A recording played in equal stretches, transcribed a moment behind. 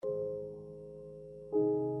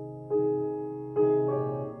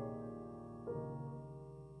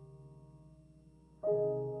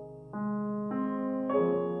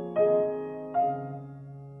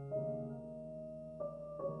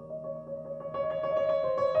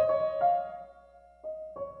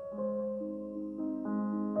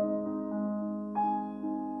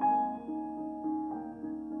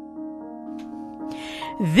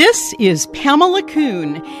This is Pamela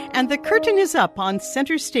Kuhn, and the curtain is up on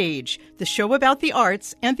Center Stage, the show about the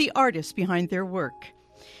arts and the artists behind their work.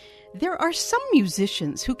 There are some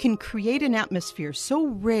musicians who can create an atmosphere so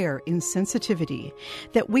rare in sensitivity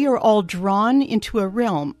that we are all drawn into a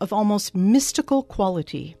realm of almost mystical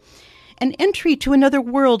quality, an entry to another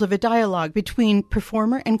world of a dialogue between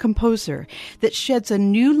performer and composer that sheds a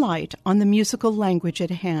new light on the musical language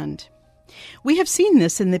at hand. We have seen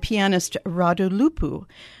this in the pianist Radu Lupu,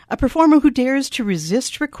 a performer who dares to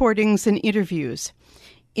resist recordings and interviews.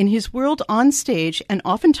 In his world on stage, and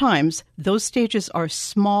oftentimes those stages are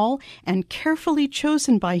small and carefully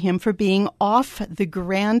chosen by him for being off the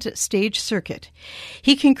grand stage circuit,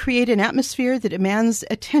 he can create an atmosphere that demands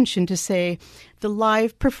attention to say, the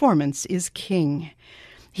live performance is king.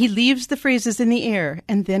 He leaves the phrases in the air,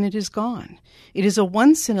 and then it is gone. It is a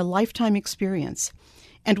once-in-a-lifetime experience.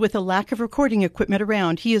 And with a lack of recording equipment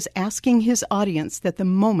around, he is asking his audience that the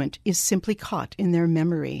moment is simply caught in their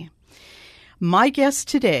memory. My guest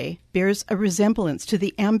today bears a resemblance to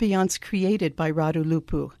the ambience created by Radu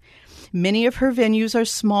Lupu. Many of her venues are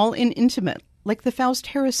small and intimate, like the Faust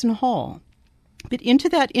Harrison Hall. But into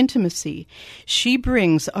that intimacy, she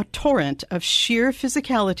brings a torrent of sheer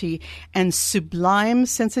physicality and sublime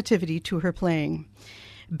sensitivity to her playing.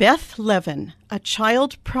 Beth Levin, a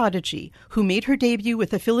child prodigy who made her debut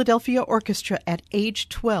with the Philadelphia Orchestra at age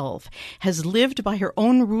 12, has lived by her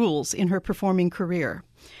own rules in her performing career.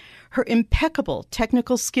 Her impeccable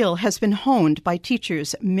technical skill has been honed by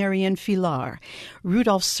teachers Marian Filar,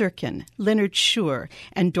 Rudolf Serkin, Leonard Schur,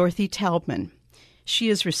 and Dorothy Taubman. She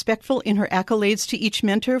is respectful in her accolades to each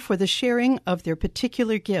mentor for the sharing of their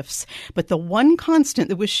particular gifts, but the one constant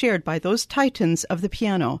that was shared by those titans of the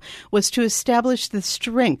piano was to establish the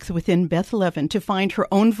strength within Beth Levin to find her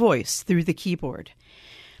own voice through the keyboard.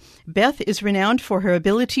 Beth is renowned for her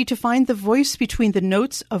ability to find the voice between the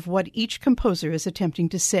notes of what each composer is attempting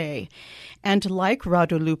to say. And like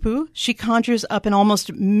Radu Lupu, she conjures up an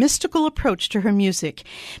almost mystical approach to her music,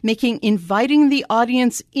 inviting the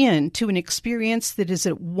audience in to an experience that is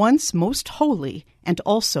at once most holy and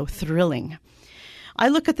also thrilling. I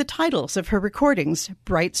look at the titles of her recordings,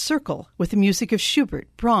 Bright Circle, with the music of Schubert,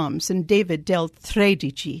 Brahms, and David del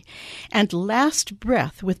Tredici, and Last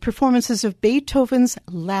Breath, with performances of Beethoven's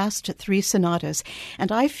last three sonatas, and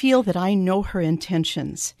I feel that I know her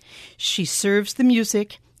intentions. She serves the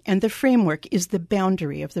music, and the framework is the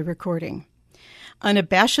boundary of the recording.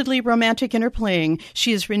 Unabashedly romantic in her playing,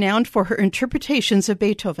 she is renowned for her interpretations of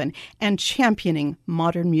Beethoven and championing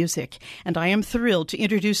modern music. And I am thrilled to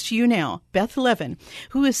introduce to you now Beth Levin,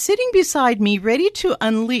 who is sitting beside me ready to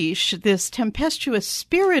unleash this tempestuous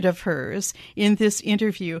spirit of hers in this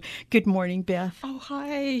interview. Good morning, Beth. Oh,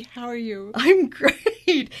 hi. How are you? I'm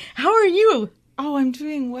great. How are you? Oh, I'm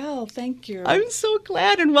doing well. Thank you. I'm so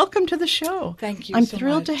glad, and welcome to the show. Thank you I'm so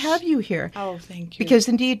thrilled much. to have you here. Oh, thank you. Because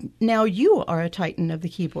indeed, now you are a titan of the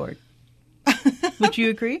keyboard. Would you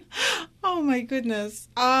agree? Oh, my goodness.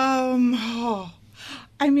 I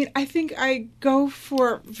think I go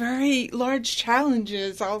for very large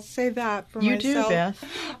challenges. I'll say that for myself. You do, Beth.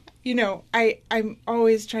 You know, I'm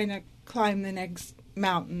always trying to climb the next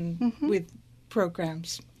mountain with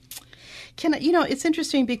programs. It's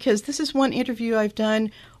interesting because this is one interview I've done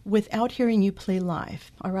without hearing you play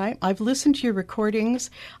live, all right? I've listened to your recordings.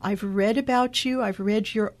 I've read about you. I've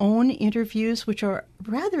read your own interviews, which are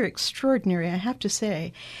rather extraordinary, I have to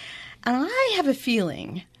say. And I have a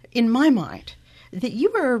feeling, in my mind, that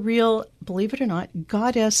you are a real, believe it or not,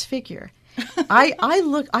 goddess figure. I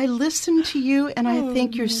listen to you, and I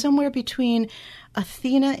think you're somewhere between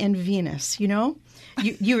Athena and Venus, you know?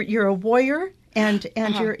 You're a warrior. And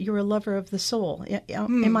you're a lover of the soul.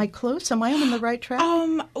 Am I close? Am I on the right track?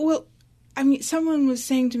 Someone was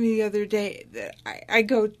saying to me the other day that I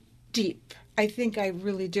go deep. I think I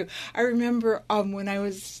really do. I remember when I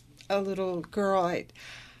was a little girl, I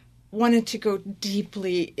wanted to go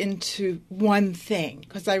deeply into one thing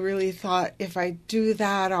because I really thought if I do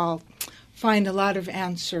that, I'll find a lot of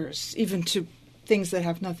answers, even to things that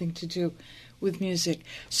have nothing to do with music.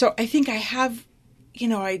 So I think I have,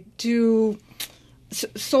 I do.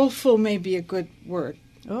 Soulful may be a good word.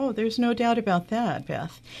 Oh, there's no doubt about that,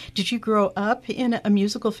 Beth. Did you grow up in a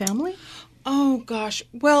musical family? Oh, gosh.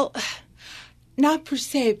 Well, not per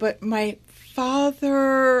se, but my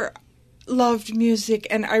father loved music,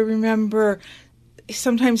 and I remember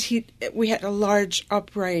sometimes we had a large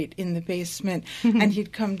upright in the basement, and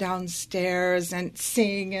he'd come downstairs and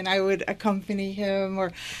sing, and I would accompany him.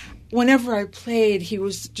 Or whenever I played, he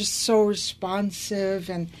was just so responsive,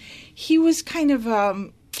 and he was kind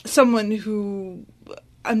of someone who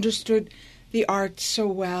understood the art so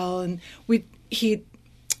well, and he'd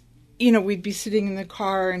we'd be sitting in the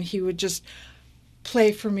car and he would just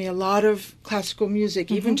play for me a lot of classical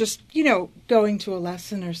music, even just, going to a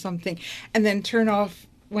lesson or something, and then turn off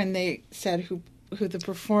when they said who the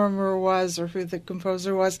performer was or who the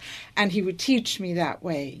composer was, and he would teach me that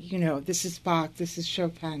way, this is Bach, this is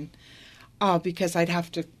Chopin, because I'd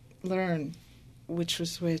have to learn which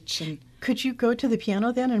was which. And could you go to the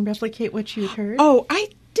piano then and replicate what you'd heard? Oh, I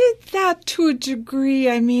did that to a degree.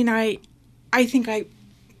 I mean, I think I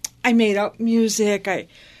made up music.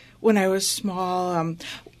 When I was small,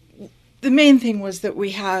 the main thing was that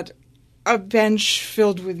we had a bench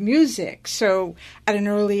filled with music. So at an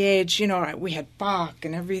early age, we had Bach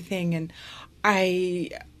and everything, and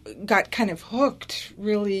I got kind of hooked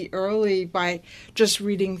really early by just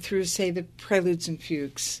reading through, say, the Preludes and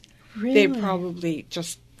Fugues. Really? They probably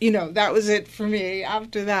just, that was it for me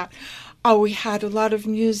after that. Oh, we had a lot of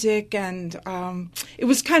music, and it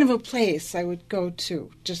was kind of a place I would go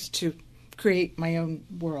to just to create my own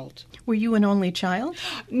world. Were you an only child?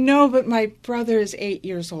 No, but my brother is 8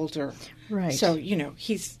 years older. Right. So,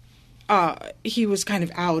 he was kind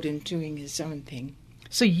of out and doing his own thing.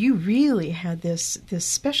 So you really had this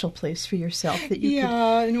special place for yourself that you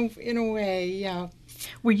could... in a way, yeah.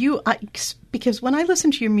 Were you, because when I listen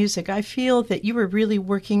to your music, I feel that you were really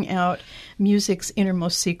working out music's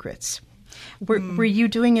innermost secrets. Were you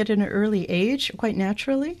doing it at an early age, quite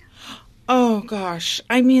naturally? Oh, gosh.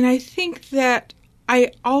 I mean, I think that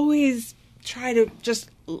I always try to just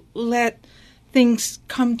let things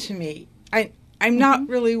come to me. I'm not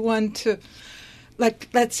really one to, like,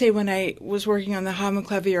 let's say when I was working on the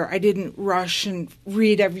Hammerklavier, I didn't rush and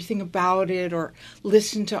read everything about it or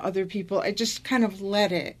listen to other people. I just kind of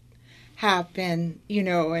let it happen,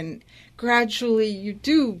 and gradually you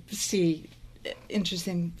do see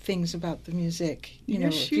interesting things about the music,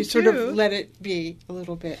 Yes, if you you sort do. of let it be a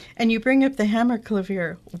little bit. And you bring up the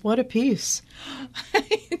Hammerklavier. What a piece.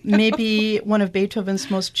 Maybe one of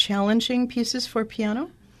Beethoven's most challenging pieces for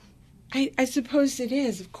piano? I suppose it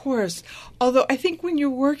is, of course. Although I think when you're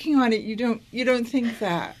working on it, you don't think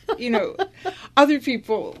that. Other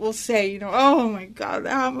people will say, oh my God, the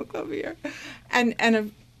Hammerklavier,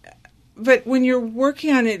 but when you're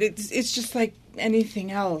working on it, it's just like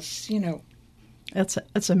anything else,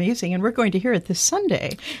 That's amazing. And we're going to hear it this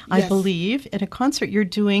Sunday, I Yes. believe, at a concert you're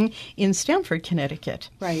doing in Stamford, Connecticut.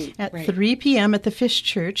 Right. At right. 3 p.m. at the Fish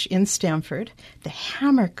Church in Stamford. The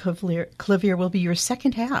Hammerklavier will be your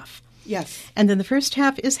second half. Yes. And then the first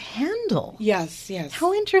half is Handel. Yes.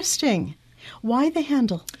 How interesting. Why the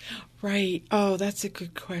Handel? Right. Oh, that's a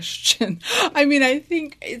good question. I mean, I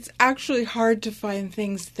think it's actually hard to find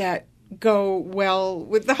things that go well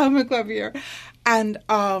with the Hammerklavier. And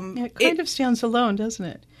It kind of stands alone, doesn't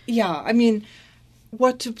it? yeah, I mean,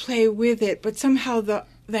 what to play with it, but somehow the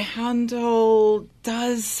Handel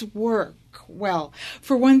does work well.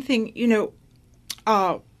 For one thing,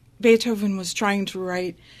 Beethoven was trying to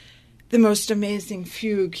write the most amazing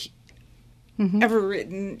fugue ever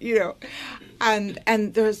written,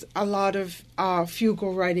 and there's a lot of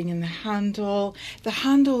fugal writing in the Handel. The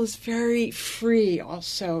Handel is very free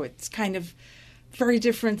also. It's kind of very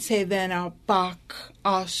different, say, than a Bach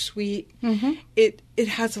suite. It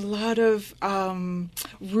has a lot of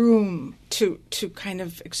room to kind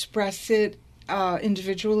of express it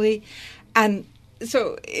individually, and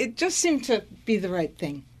so it just seemed to be the right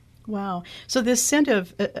thing. Wow. So this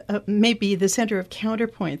maybe the center of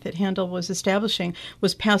counterpoint that Handel was establishing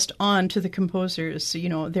was passed on to the composers,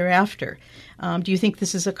 thereafter. Do you think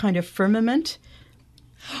this is a kind of firmament?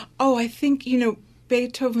 Oh, I think,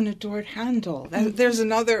 Beethoven adored Handel. There's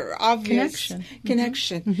another obvious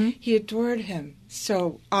connection. He adored him.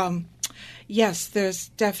 So, yes, there's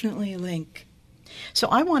definitely a link. So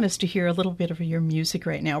I want us to hear a little bit of your music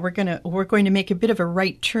right now. We're going to make a bit of a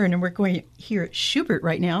right turn, and we're going to hear Schubert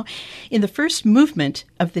right now in the first movement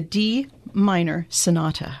of the D minor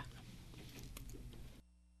sonata.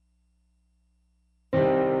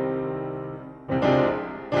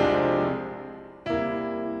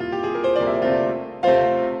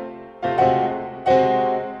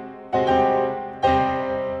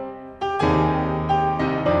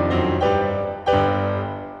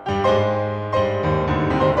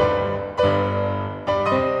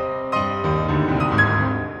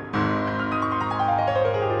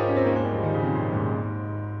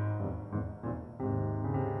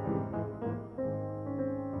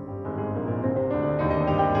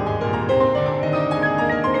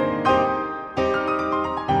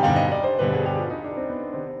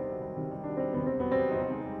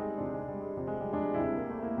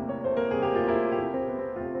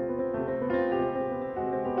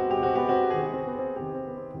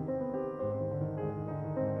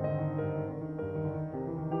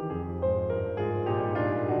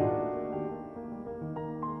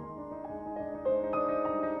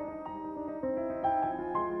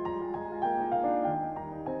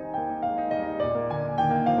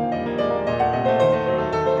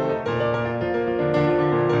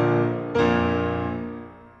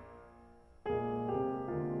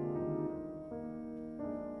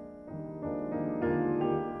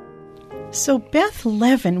 So, Beth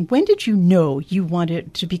Levin, when did you know you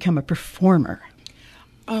wanted to become a performer?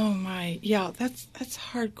 Oh my, yeah, that's a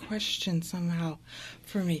hard question somehow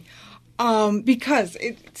for me, because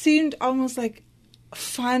it seemed almost like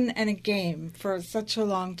fun and a game for such a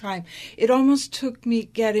long time. It almost took me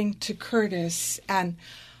getting to Curtis, and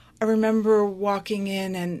I remember walking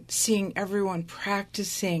in and seeing everyone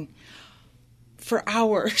practicing for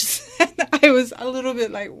hours. And I was a little bit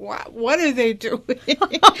like, what are they doing?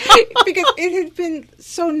 Because it had been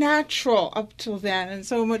so natural up till then and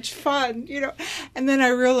so much fun, And then I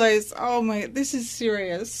realized, oh my, this is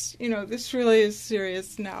serious. This really is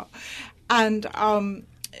serious now. And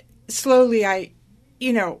slowly I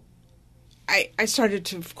started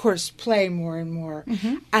to, of course, play more and more.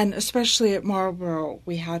 Mm-hmm. And especially at Marlborough,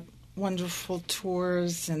 we had wonderful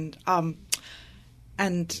tours and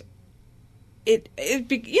it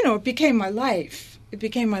became my life. It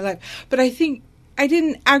became my life. But I think I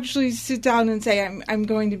didn't actually sit down and say I'm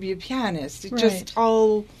going to be a pianist. It just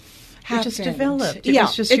all happened. It just developed. It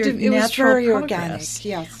was just your natural it was very progress. Organic.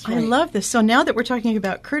 Yes, right. I love this. So now that we're talking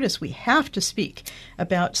about Curtis, we have to speak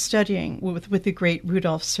about studying with the great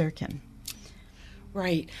Rudolf Serkin.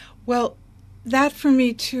 Right. Well, that for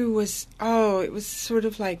me too was it was sort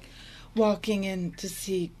of like walking in to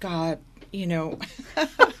see God,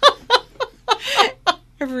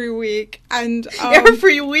 every week. And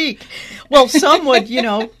every week. Well, some would,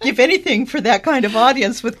 give anything for that kind of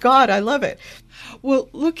audience with God. I love it. Well,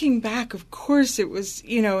 looking back, of course, it was,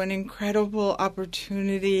 an incredible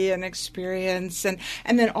opportunity and experience. And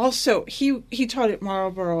then also, he taught at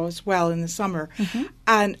Marlborough as well in the summer. Mm-hmm.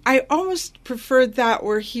 And I almost preferred that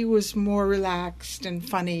where he was more relaxed and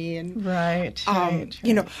funny. And Right.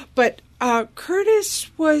 But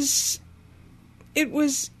Curtis it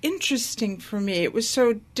was interesting for me. It was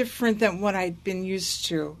so different than what I'd been used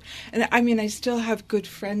to. And I still have good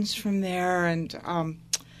friends from there and,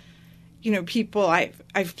 people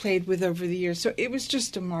I've played with over the years. So it was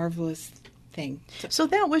just a marvelous thing. So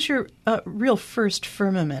that was your real first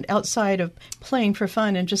firmament outside of playing for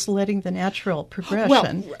fun and just letting the natural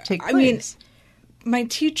progression take place. My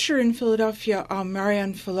teacher in Philadelphia,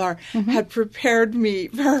 Marianne Fillar, had prepared me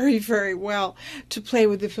very, very well to play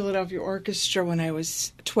with the Philadelphia Orchestra when I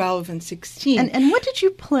was 12 and 16. And what did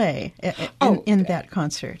you play in that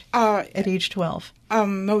concert at age 12?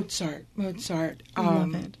 Mozart.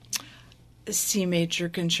 Love it. C major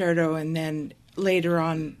concerto, and then later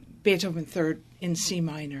on Beethoven Third in C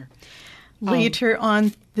minor. Later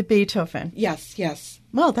on the Beethoven. Yes.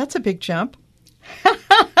 Well, that's a big jump.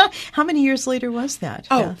 How many years later was that?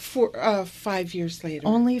 5 years later.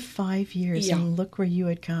 Only 5 years, and look where you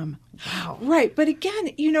had come. Wow. Right, but again,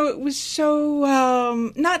 it was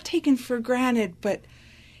so not taken for granted, but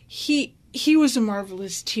he was a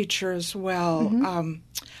marvelous teacher as well,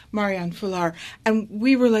 Marianne Fillar, and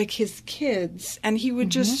we were like his kids, and he would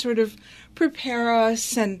just sort of prepare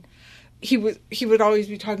us, and he would always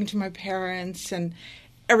be talking to my parents, and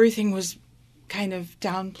everything was kind of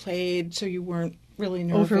downplayed, so you weren't really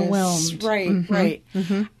nervous. Overwhelmed. Right.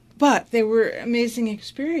 Mm-hmm. But they were amazing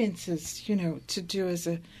experiences, to do as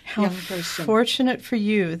a young person. Fortunate for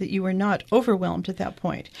you that you were not overwhelmed at that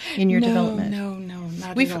point in your development. No,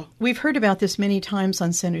 not at all. We've heard about this many times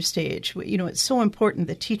on Center Stage. It's so important,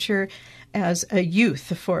 the teacher as a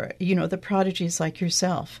youth for, the prodigies like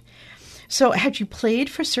yourself. So had you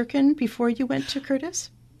played for Serkin before you went to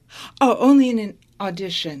Curtis? Oh, only in an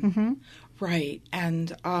audition. Mm-hmm. Right.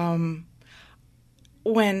 And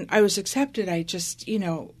when I was accepted, I just,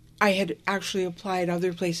 I had actually applied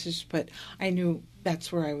other places, but I knew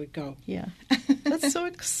that's where I would go. Yeah. That's so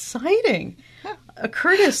exciting.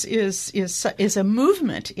 Curtis is a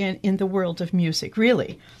movement in the world of music,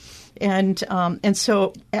 really. And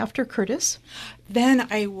so after Curtis? Then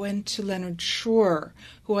I went to Leonard Shure,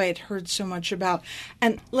 who I had heard so much about.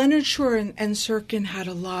 And Leonard Shure and Serkin had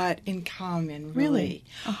a lot in common, really.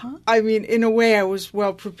 Uh-huh. In a way, I was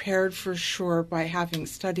well prepared for Shure by having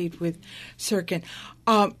studied with Serkin.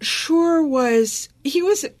 Shure was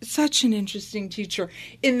such an interesting teacher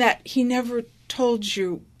in that he never told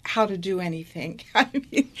you how to do anything.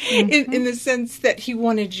 In the sense that he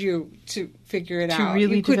wanted you to figure it out.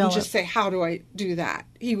 Really you couldn't develop. Just say, how do I do that?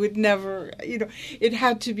 He would never, it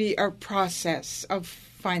had to be a process of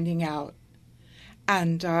finding out.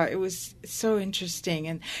 And it was so interesting.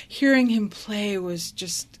 And hearing him play was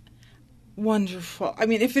just wonderful.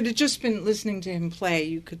 If it had just been listening to him play,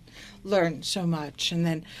 you could learn so much. And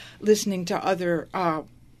then listening to other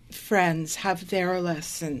friends have their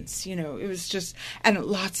lessons, it was just, and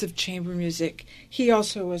lots of chamber music. He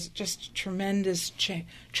also was just a tremendous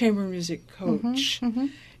chamber music coach.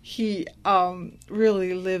 he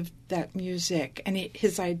really lived that music, and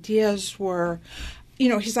his ideas were,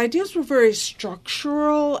 his ideas were very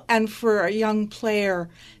structural, and for a young player,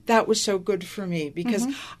 that was so good for me because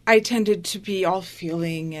I tended to be all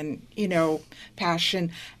feeling and,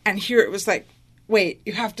 passion, and here it was like, wait,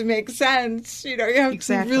 you have to make sense, you have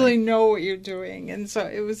to really know what you're doing, and so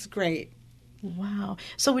it was great. Wow.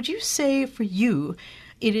 So would you say for you,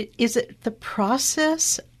 is it the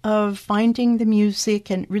process of finding the music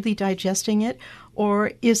and really digesting it,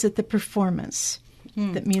 or is it the performance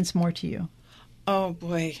that means more to you? Oh,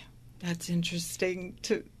 boy, that's interesting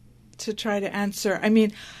to try to answer. I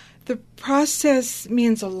mean, the process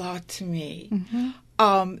means a lot to me.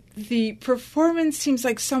 The performance seems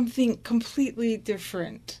like something completely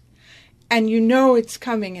different, and it's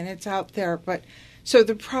coming and it's out there, but so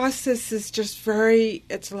the process is just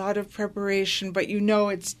it's a lot of preparation, but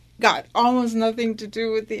it's got almost nothing to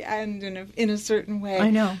do with the end in a certain way.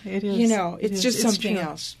 I know, it is. It's just something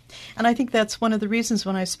else. And I think that's one of the reasons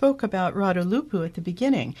when I spoke about Rado Lupu at the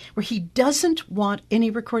beginning, where he doesn't want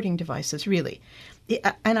any recording devices, really.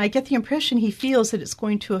 And I get the impression he feels that it's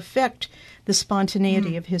going to affect the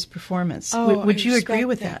spontaneity of his performance. Would you agree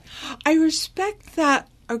with that? I respect that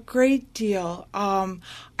a great deal.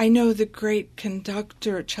 I know the great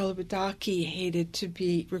conductor Celibidache hated to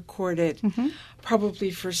be recorded,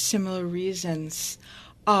 probably for similar reasons,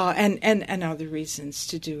 and other reasons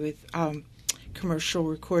to do with commercial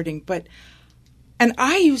recording. And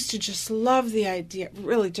I used to just love the idea,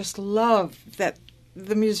 really just love that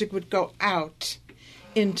the music would go out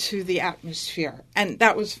into the atmosphere, and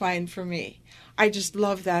that was fine for me. I just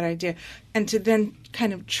love that idea. And to then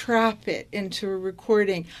kind of trap it into a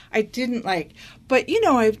recording, I didn't like. But,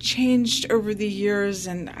 I've changed over the years,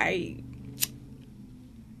 and I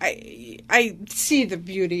see the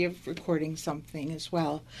beauty of recording something as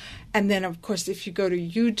well. And then, of course, if you go to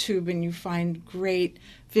YouTube and you find great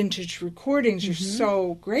vintage recordings, you're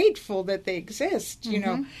so grateful that they exist, Of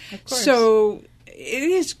course. So it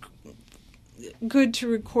is good to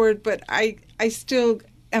record, but I still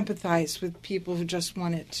empathize with people who just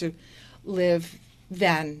want it to live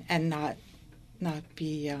then and not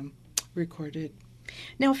be recorded.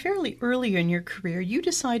 Now, fairly early in your career, you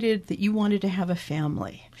decided that you wanted to have a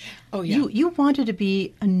family. Oh, yeah. You wanted to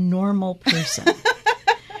be a normal person.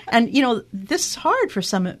 And, this is hard for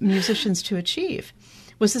some musicians to achieve.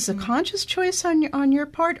 Was this a conscious choice on your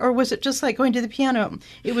part, or was it just like going to the piano?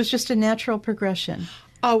 It was just a natural progression.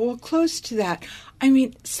 Well, close to that. I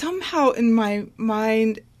mean, somehow in my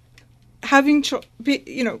mind, having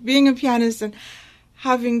being a pianist and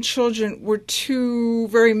having children were two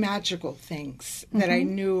very magical things that I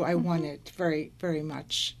knew I wanted very, very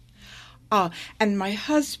much. And my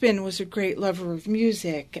husband was a great lover of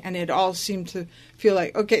music, and it all seemed to feel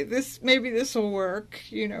like, okay, maybe this will work,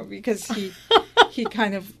 because he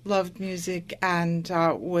kind of loved music and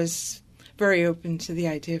was very open to the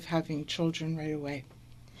idea of having children right away.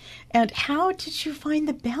 And how did you find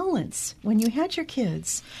the balance when you had your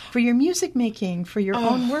kids for your music making, for your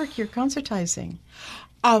own work, your concertizing?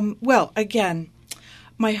 Well, again,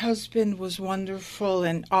 my husband was wonderful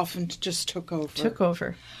and often just took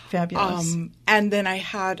over. Fabulous. And then I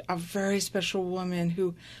had a very special woman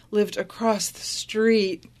who lived across the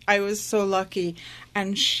street. I was so lucky.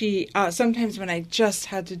 And she, sometimes when I just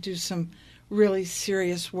had to do some really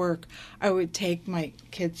serious work, I would take my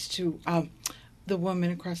kids to the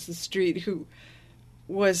woman across the street who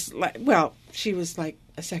was she was like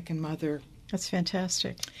a second mother. That's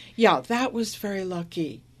fantastic. Yeah, that was very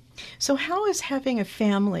lucky. So how has having a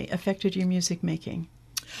family affected your music making?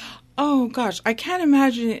 Oh, gosh, I can't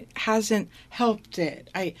imagine it hasn't helped it.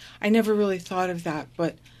 I never really thought of that,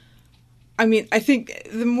 but I mean, I think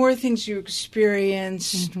the more things you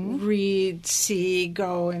experience, read, see,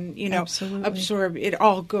 go, and, absorb, it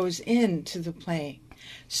all goes into the playing.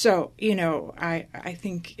 So, I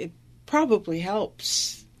think it probably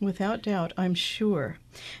helps. Without doubt, I'm sure.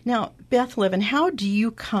 Now, Beth Levin, how do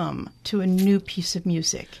you come to a new piece of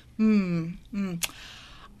music? I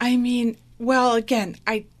mean, well, again,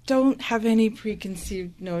 I don't have any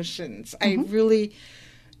preconceived notions. I really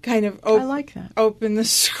kind of open the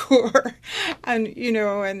score and,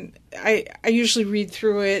 and I usually read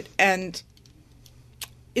through it, and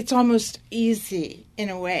it's almost easy in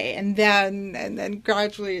a way, and then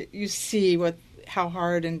gradually you see how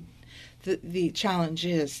hard and the challenge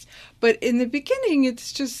is. But in the beginning,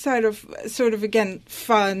 it's just sort of again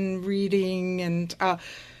fun reading and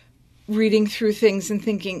reading through things and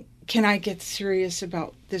thinking, can I get serious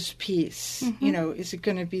about this piece? Is it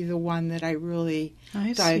going to be the one that I really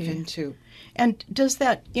dive into? And does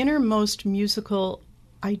that innermost musical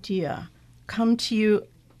idea come to you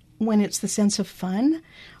when it's the sense of fun,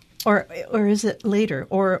 or is it later,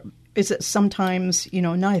 or is it sometimes,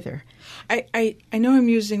 neither? I know I'm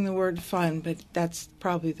using the word fun, but that's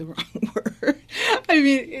probably the wrong word. I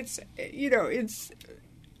mean, it's.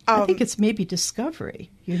 I think it's maybe discovery,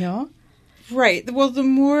 Right. Well, the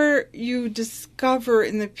more you discover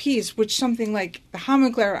in the piece, which something like the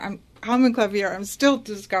Hammerklavier, I'm still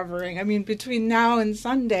discovering. I mean, between now and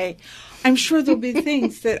Sunday, I'm sure there'll be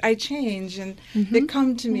things that I change and that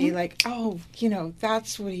come to me like, oh,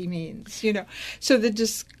 that's what he means, So the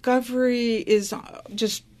discovery is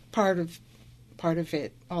just part of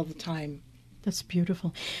it all the time. That's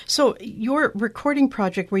beautiful. So your recording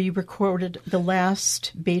project where you recorded the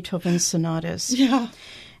last Beethoven sonatas. Yeah.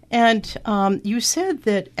 And you said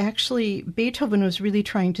that actually Beethoven was really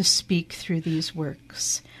trying to speak through these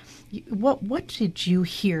works. What did you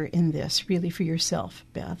hear in this, really, for yourself,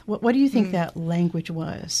 Beth? What do you think that language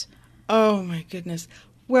was? Oh, my goodness.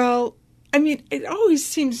 Well, I mean, it always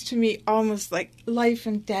seems to me almost like life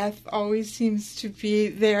and death always seems to be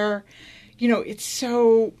there. It's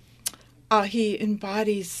so... he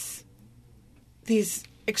embodies these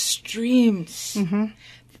extremes,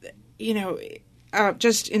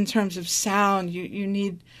 just in terms of sound. You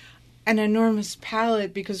need an enormous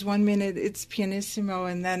palette because one minute it's pianissimo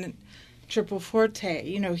and then triple forte.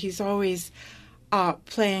 He's always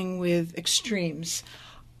playing with extremes.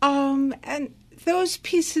 And those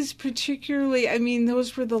pieces particularly, I mean,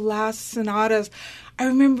 those were the last sonatas. I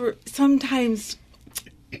remember sometimes,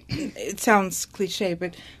 it sounds cliche,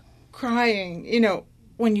 but crying,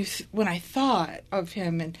 when I thought of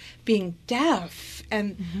him and being deaf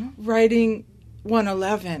and writing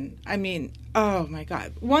 111. I mean, oh my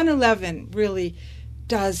God. 111 really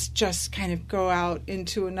does just kind of go out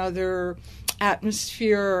into another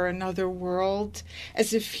atmosphere or another world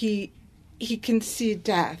as if he can see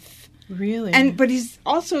death. Really? But he's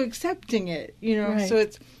also accepting it, Right. So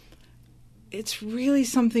it's really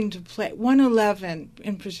something to play. 111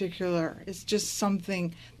 in particular is just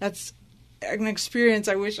something that's an experience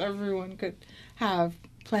I wish everyone could have,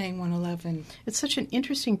 playing 111. It's such an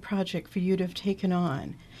interesting project for you to have taken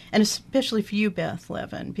on, and especially for you, Beth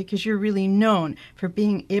Levin, because you're really known for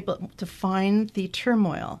being able to find the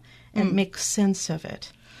turmoil and make sense of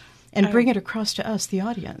it and bring it across to us, the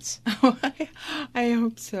audience. I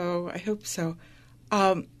hope so.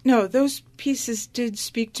 No, those pieces did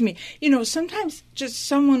speak to me. Sometimes just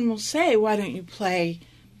someone will say, why don't you play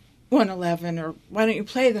 111 or why don't you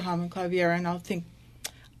play the Hammerklavier? And I'll think,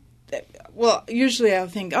 usually I'll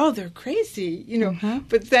think, oh, they're crazy,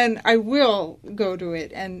 But then I will go to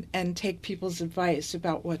it and take people's advice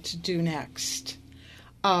about what to do next.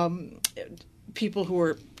 People who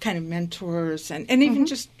are kind of mentors and even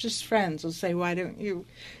just friends will say, why don't you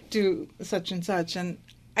do such and such? And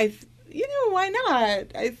why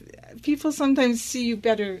not? People sometimes see you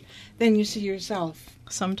better than you see yourself.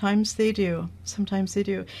 Sometimes they do.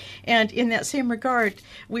 And in that same regard,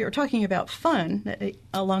 we were talking about fun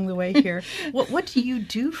along the way here. What do you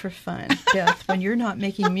do for fun, Beth, when you're not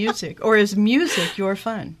making music? Or is music your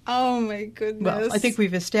fun? Oh, my goodness. Well, I think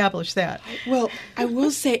we've established that. Well, I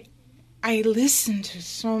will say I listen to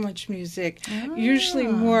so much music, usually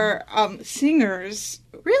more singers.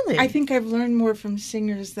 Really? I think I've learned more from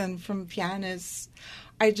singers than from pianists.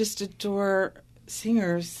 I just adore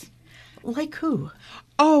singers. Like who?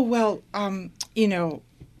 Oh, well,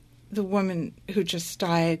 the woman who just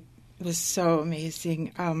died was so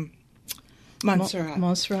amazing. Montserrat.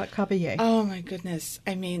 Montserrat Caballé. Oh, my goodness.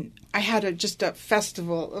 I mean, I had just a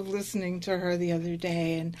festival of listening to her the other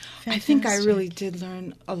day, and Fantastic. I think I really did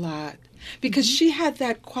learn a lot. Because she had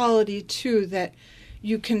that quality, too, that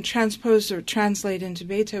you can transpose or translate into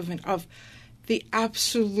Beethoven of the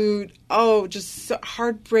absolute, just so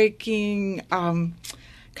heartbreaking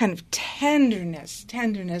kind of tenderness,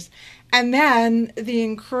 and then the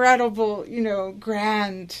incredible,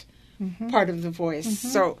 grand part of the voice.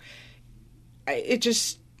 So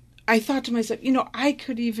I thought to myself, I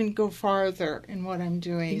could even go farther in what I'm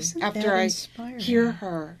doing. Isn't after that I inspiring? Hear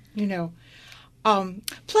her,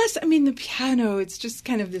 Plus, I mean, the piano, it's just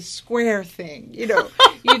kind of this square thing,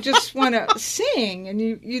 You just want to sing, and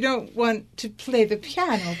you don't want to play the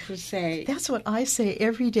piano, per se. That's what I say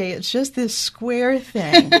every day. It's just this square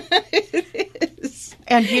thing. It is.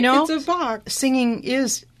 And, it's a box. Singing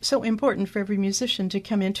is so important for every musician to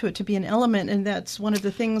come into it, to be an element, and that's one of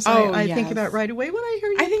the things I yes. think about right away when I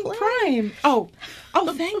hear you I think play. prime. Oh,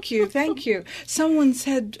 thank you. Someone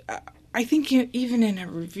said... I think even in a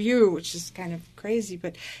review, which is kind of crazy,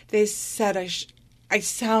 but they said I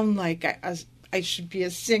sound like I should be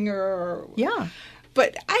a singer. Or, yeah.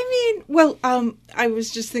 But I mean, well, I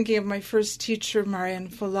was just thinking of my first teacher, Marianne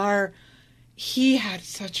Falar. He had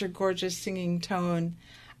such a gorgeous singing tone.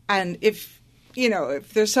 And if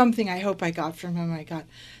there's something I hope I got from him, I got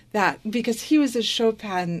that. Because he was a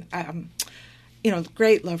Chopin,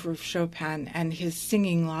 great lover of Chopin. And his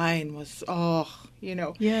singing line was,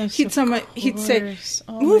 yes, he'd say,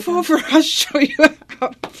 move over, I'll show you how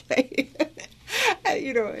to play.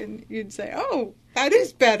 And you'd say, oh, that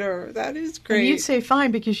is better. That is great. And you'd say,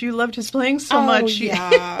 fine, because you loved his playing so much.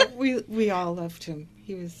 Yeah, we all loved him.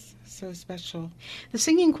 He was so special. The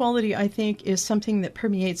singing quality, I think, is something that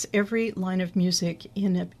permeates every line of music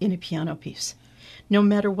in a piano piece, no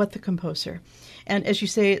matter what the composer. And as you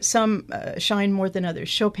say, some shine more than others.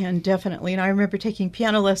 Chopin, definitely. And I remember taking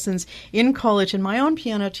piano lessons in college and my own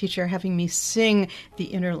piano teacher having me sing the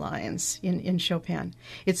inner lines in Chopin.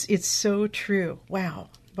 It's so true. Wow.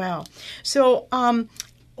 So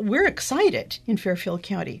we're excited in Fairfield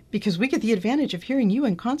County because we get the advantage of hearing you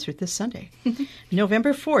in concert this Sunday.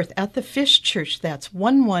 November 4th at the Fish Church. That's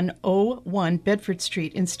 1101 Bedford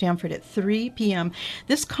Street in Stamford at 3 p.m.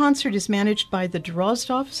 This concert is managed by the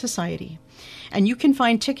Drozdov Society, and you can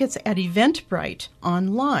find tickets at Eventbrite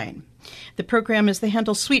online. The program is the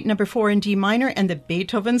Handel Suite No. 4 in D minor and the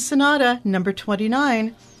Beethoven Sonata No.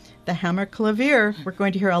 29. The Hammer Clavier. We're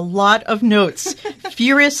going to hear a lot of notes,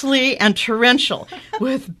 furiously and torrential,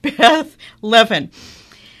 with Beth Levin.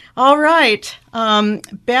 All right.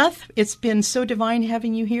 Beth, it's been so divine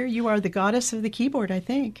having you here. You are the goddess of the keyboard, I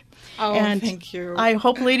think. Oh, and thank you. I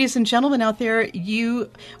hope, ladies and gentlemen out there,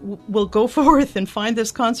 you will go forth and find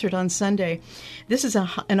this concert on Sunday. This is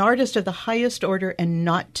an artist of the highest order and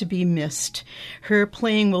not to be missed. Her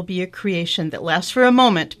playing will be a creation that lasts for a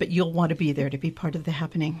moment, but you'll want to be there to be part of the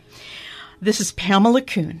happening. This is Pamela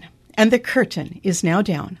Kuhn, and the curtain is now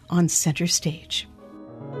down on Center Stage.